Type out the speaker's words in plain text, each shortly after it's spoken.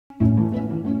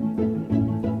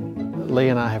Lee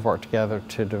and I have worked together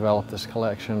to develop this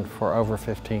collection for over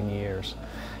 15 years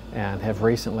and have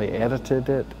recently edited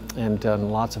it and done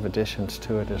lots of additions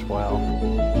to it as well.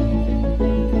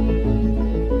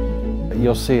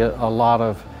 You'll see a lot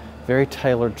of very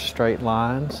tailored straight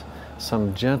lines,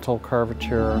 some gentle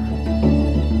curvature.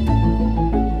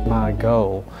 My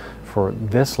goal for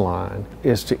this line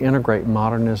is to integrate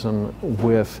modernism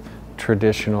with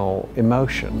traditional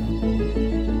emotion.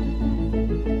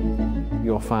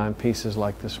 You'll find pieces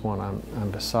like this one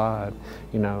I'm beside,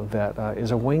 that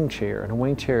is a wing chair. And a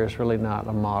wing chair is really not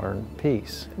a modern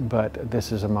piece, but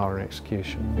this is a modern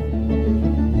execution.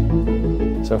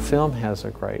 So film has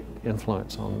a great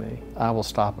influence on me. I will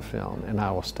stop a film and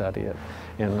I will study it.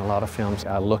 And a lot of films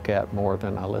I look at more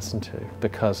than I listen to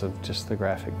because of just the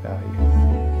graphic value.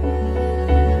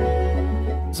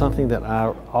 Something that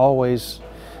I always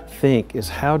think is,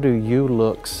 how do you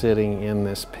look sitting in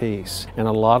this piece? And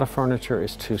a lot of furniture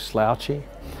is too slouchy.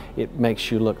 It makes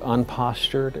you look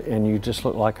unpostured and you just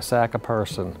look like a sack of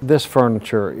person. This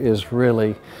furniture is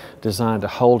really designed to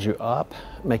hold you up,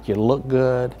 make you look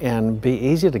good, and be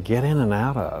easy to get in and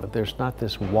out of. There's not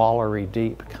this wallery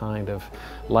deep kind of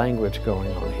language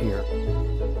going on here.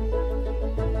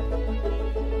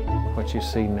 What you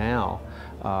see now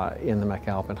in the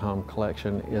McAlpine Home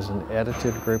Collection is an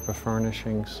edited group of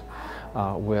furnishings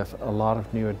with a lot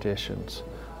of new additions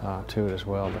to it as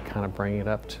well, to kind of bring it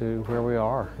up to where we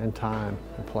are in time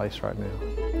and place right now.